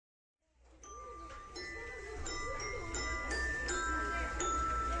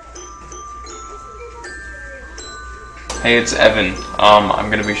Hey, it's Evan.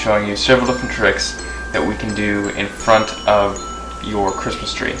 I'm going to be showing you several different tricks that we can do in front of your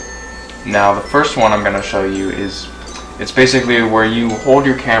Christmas tree. Now, the first one I'm going to show you is, it's basically where you hold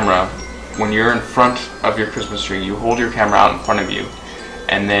your camera when you're in front of your Christmas tree. You hold your camera out in front of you,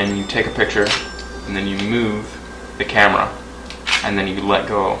 and then you take a picture, and then you move the camera, and then you let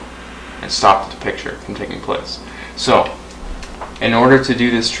go and stop the picture from taking place. So, in order to do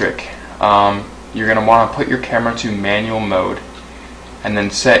this trick, you're going to want to put your camera to manual mode, and then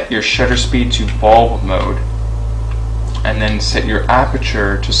set your shutter speed to bulb mode, and then set your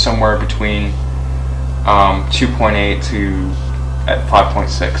aperture to somewhere between 2.8 to at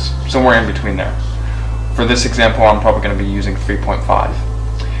 5.6, somewhere in between there. For this example, I'm probably going to be using 3.5.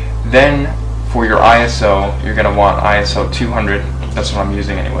 Then for your ISO, you're going to want ISO 200. That's what I'm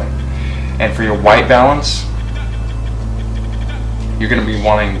using anyway. And for your white balance, you're going to be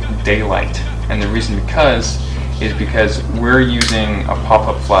wanting daylight. And the reason is because we're using a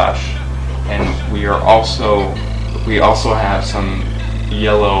pop-up flash, and we also have some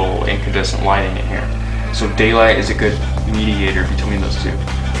yellow incandescent lighting in here. So daylight is a good mediator between those two,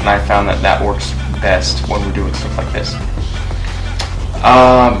 and I found that works best when we're doing stuff like this.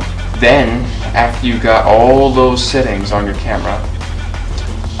 Then after you got all those settings on your camera,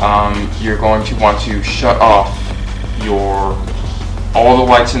 you're going to want to shut off all the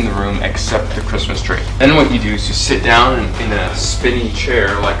lights in the room except the Christmas tree. Then what you do is you sit down in a spinning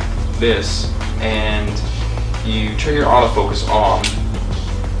chair like this, and you turn your autofocus on,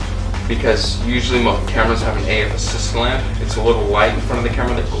 because usually most cameras have an AF assist lamp. It's a little light in front of the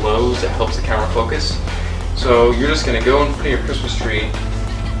camera that glows, that helps the camera focus. So you're just going to go in front of your Christmas tree,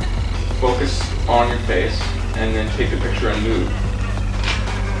 focus on your face, and then take the picture and move.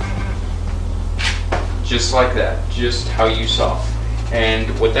 Just like that, just how you saw.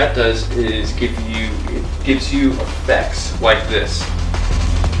 And what that does is it gives you effects like this.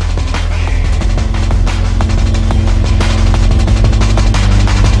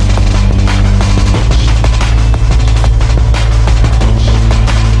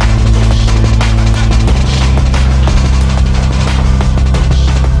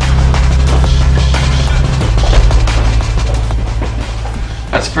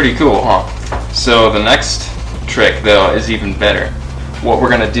 That's pretty cool, huh? So the next trick though is even better. What we're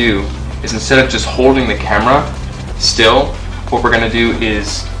going to do is, instead of just holding the camera still, what we're going to do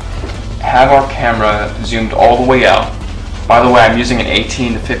is have our camera zoomed all the way out. By the way, I'm using an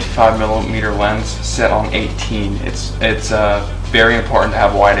 18 to 55 millimeter lens set on 18. It's very important to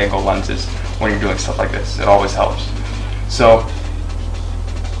have wide angle lenses when you're doing stuff like this. It always helps. So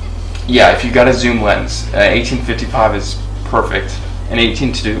yeah, if you got a zoom lens, 18-55 is perfect. An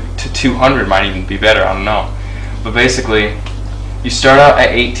 18 to 200 might even be better, I don't know. But basically, you start out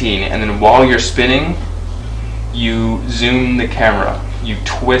at 18, and then while you're spinning, you zoom the camera. You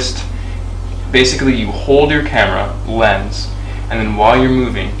twist, basically you hold your camera lens, and then while you're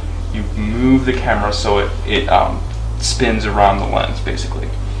moving, you move the camera so it spins around the lens, basically.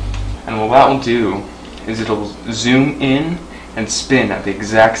 And what that will do is it'll zoom in and spin at the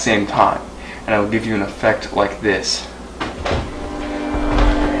exact same time, and it'll give you an effect like this.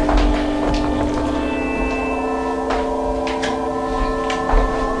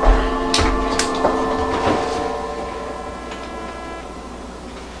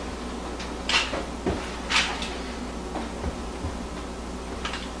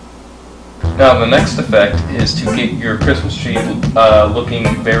 Now the next effect is to get your Christmas tree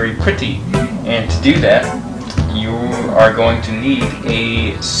looking very pretty, and to do that you are going to need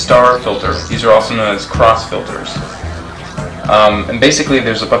a star filter. These are also known as cross filters. And basically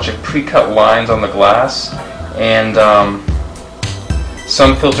there's a bunch of pre-cut lines on the glass, and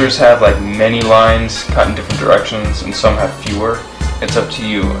some filters have like many lines cut in different directions, and some have fewer. It's up to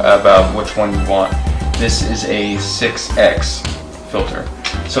you about which one you want. This is a 6X filter.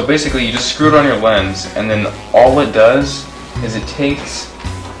 So basically you just screw it on your lens, and then all it does is it takes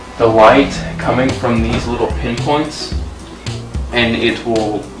the light coming from these little pinpoints, and it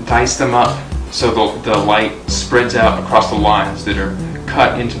will dice them up so the light spreads out across the lines that are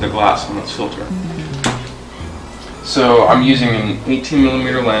cut into the glass on this filter. So I'm using an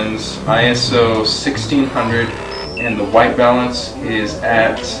 18mm lens, ISO 1600, and the white balance is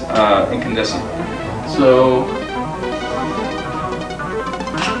at incandescent. So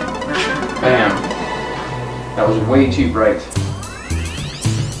bam. That was way too bright.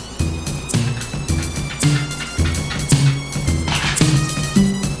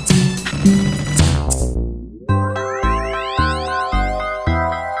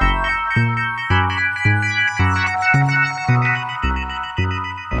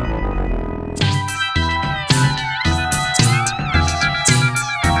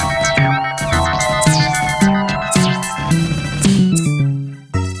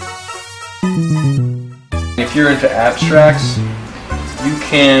 if you're into abstracts, you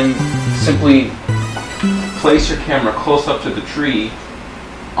can simply place your camera close up to the tree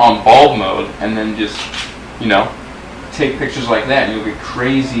on bulb mode and then just, you know, take pictures like that, and you'll get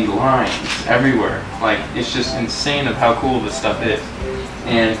crazy lines everywhere. Like, it's just insane of how cool this stuff is.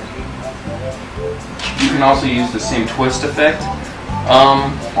 And you can also use the same twist effect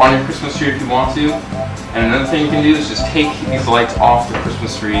on your Christmas tree if you want to. And another thing you can do is just take these lights off the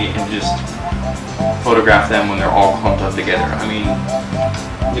Christmas tree and just photograph them when they're all clumped up together. I mean,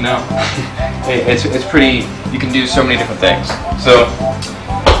 you know, it's pretty. You can do so many different things. So,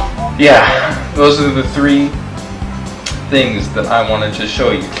 yeah, those are the 3 things that I wanted to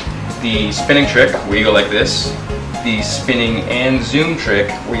show you. The spinning trick, where you go like this, the spinning and zoom trick,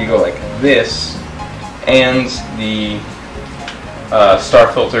 where you go like this, and the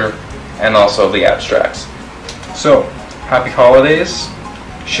star filter, and also the abstracts. So, happy holidays.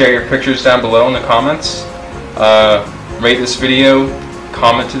 Share your pictures down below in the comments. Rate this video,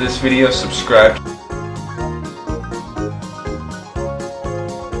 comment to this video, subscribe.